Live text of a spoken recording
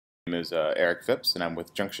My name is Eric Phipps, and I'm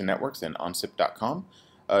with Junction Networks and OnSIP.com.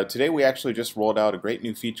 Today we actually just rolled out a great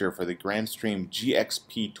new feature for the Grandstream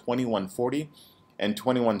GXP2140 and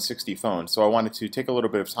 2160 phones, so I wanted to take a little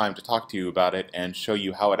bit of time to talk to you about it and show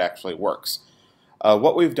you how it actually works.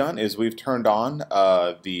 What we've done is we've turned on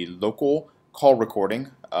the local call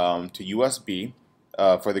recording to USB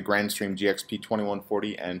for the Grandstream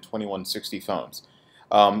GXP2140 and 2160 phones.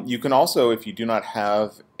 You can also, if you do not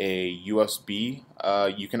have a USB,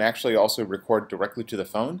 you can actually also record directly to the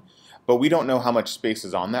phone, but we don't know how much space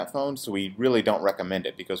is on that phone, so we really don't recommend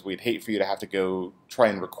it because we'd hate for you to have to go try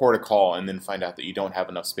and record a call and then find out that you don't have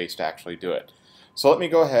enough space to actually do it. So let me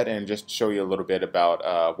go ahead and just show you a little bit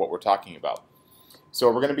about what we're talking about. So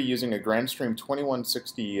we're going to be using a Grandstream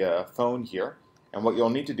 2160 phone here, and what you'll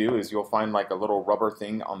need to do is you'll find like a little rubber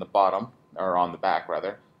thing on the bottom, or on the back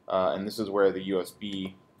rather, and this is where the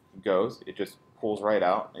USB goes. It just pulls right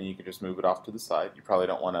out, and you can just move it off to the side. You probably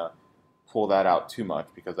don't want to pull that out too much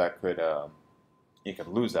because that could you could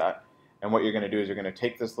lose that. And what you're going to do is you're going to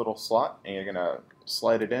take this little slot and you're going to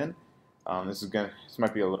slide it in. This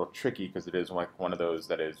might be a little tricky because it is like one of those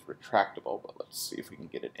that is retractable, but let's see if we can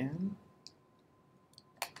get it in.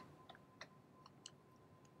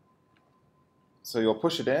 So you'll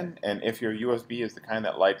push it in, and if your USB is the kind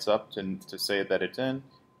that lights up to say that it's in,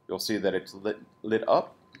 you'll see that it's lit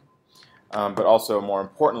up. But also, more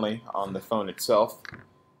importantly, on the phone itself,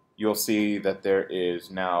 you'll see that there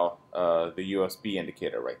is now the USB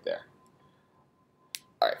indicator right there.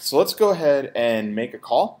 Alright, so let's go ahead and make a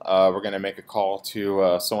call. We're going to make a call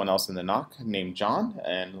to someone else in the NOC named John,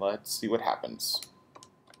 and let's see what happens.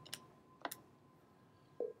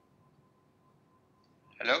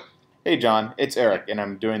 Hello? Hey John, it's Eric, and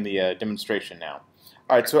I'm doing the demonstration now.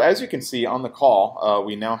 Alright, so as you can see on the call,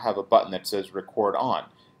 we now have a button that says Record On.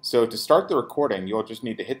 So to start the recording, you'll just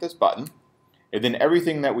need to hit this button, and then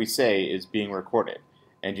everything that we say is being recorded.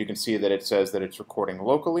 And you can see that it says that it's recording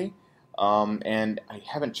locally, and I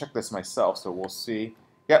haven't checked this myself, so we'll see.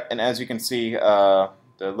 Yep, and as you can see, the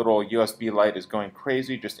little USB light is going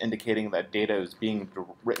crazy, just indicating that data is being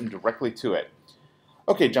written directly to it.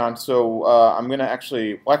 Okay, John, so I'm going to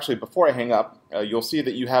actually before I hang up, you'll see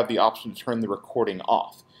that you have the option to turn the recording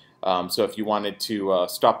off. So if you wanted to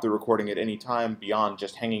stop the recording at any time beyond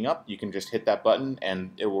just hanging up, you can just hit that button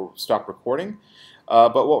and it will stop recording.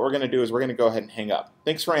 But what we're going to do is we're going to go ahead and hang up.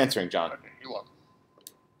 Thanks for answering, John. Okay, you're welcome.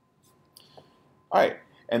 Alright,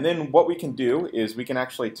 and then what we can do is we can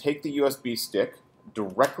actually take the USB stick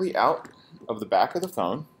directly out of the back of the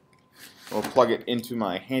phone. We'll plug it into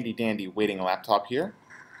my handy-dandy waiting laptop here.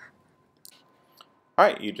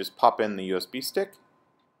 Alright, you just pop in the USB stick.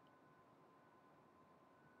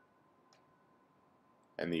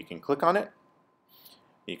 And then you can click on it.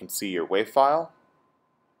 You can see your WAV file.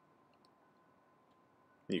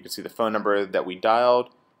 You can see the phone number that we dialed.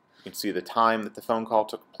 You can see the time that the phone call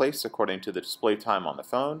took place according to the display time on the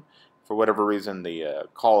phone. For whatever reason, the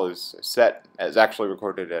call is set as actually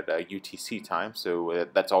recorded at UTC time, so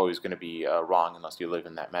that's always going to be wrong unless you live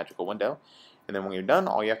in that magical window. And then when you're done,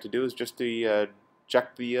 all you have to do is just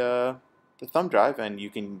check the thumb drive, and you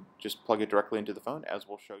can just plug it directly into the phone, as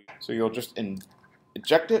we'll show you. So you'll just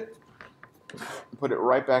eject it, put it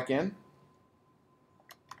right back in.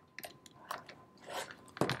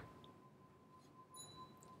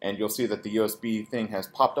 And you'll see that the USB thing has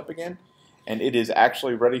popped up again, and it is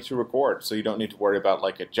actually ready to record, so you don't need to worry about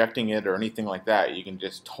like ejecting it or anything like that. You can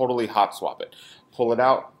just totally hot swap it. Pull it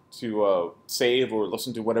out to save or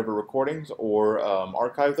listen to whatever recordings or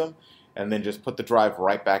archive them, and then just put the drive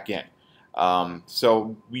right back in.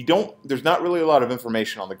 So there's not really a lot of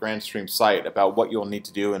information on the Grandstream site about what you'll need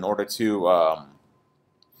to do in order to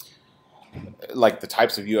like the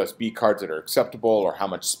types of USB cards that are acceptable, or how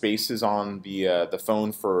much space is on the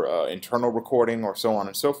phone for internal recording, or so on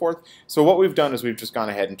and so forth. So what we've done is we've just gone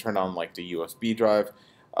ahead and turned on like the USB drive.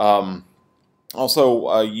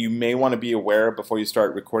 Also, you may want to be aware before you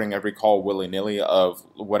start recording every call willy-nilly of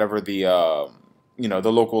whatever the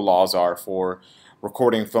the local laws are for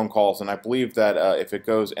recording phone calls, and I believe that if it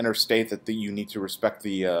goes interstate, that you need to respect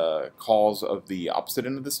the calls of the opposite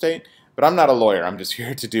end of the state. But I'm not a lawyer, I'm just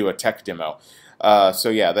here to do a tech demo. So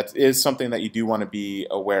yeah, that is something that you do want to be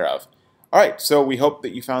aware of. Alright, so we hope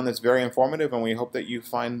that you found this very informative, and we hope that you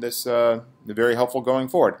find this very helpful going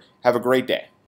forward. Have a great day.